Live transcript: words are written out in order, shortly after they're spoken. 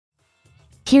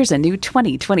Here's a new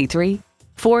 2023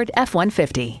 Ford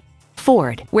F-150.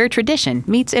 Ford, where tradition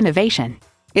meets innovation.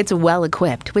 It's well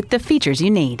equipped with the features you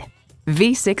need.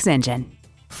 V6 engine,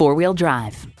 four-wheel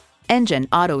drive, engine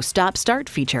auto stop-start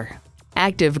feature,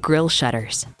 active grille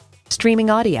shutters, streaming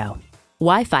audio,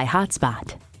 Wi-Fi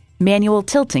hotspot, manual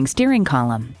tilting steering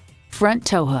column, front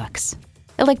tow hooks,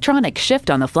 electronic shift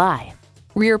on the fly,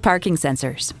 rear parking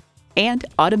sensors, and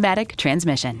automatic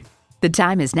transmission. The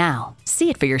time is now. See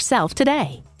it for yourself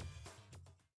today.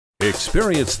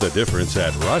 Experience the difference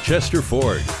at Rochester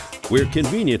Ford. We're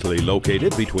conveniently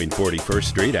located between 41st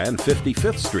Street and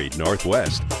 55th Street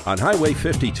Northwest on Highway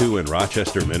 52 in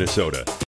Rochester, Minnesota.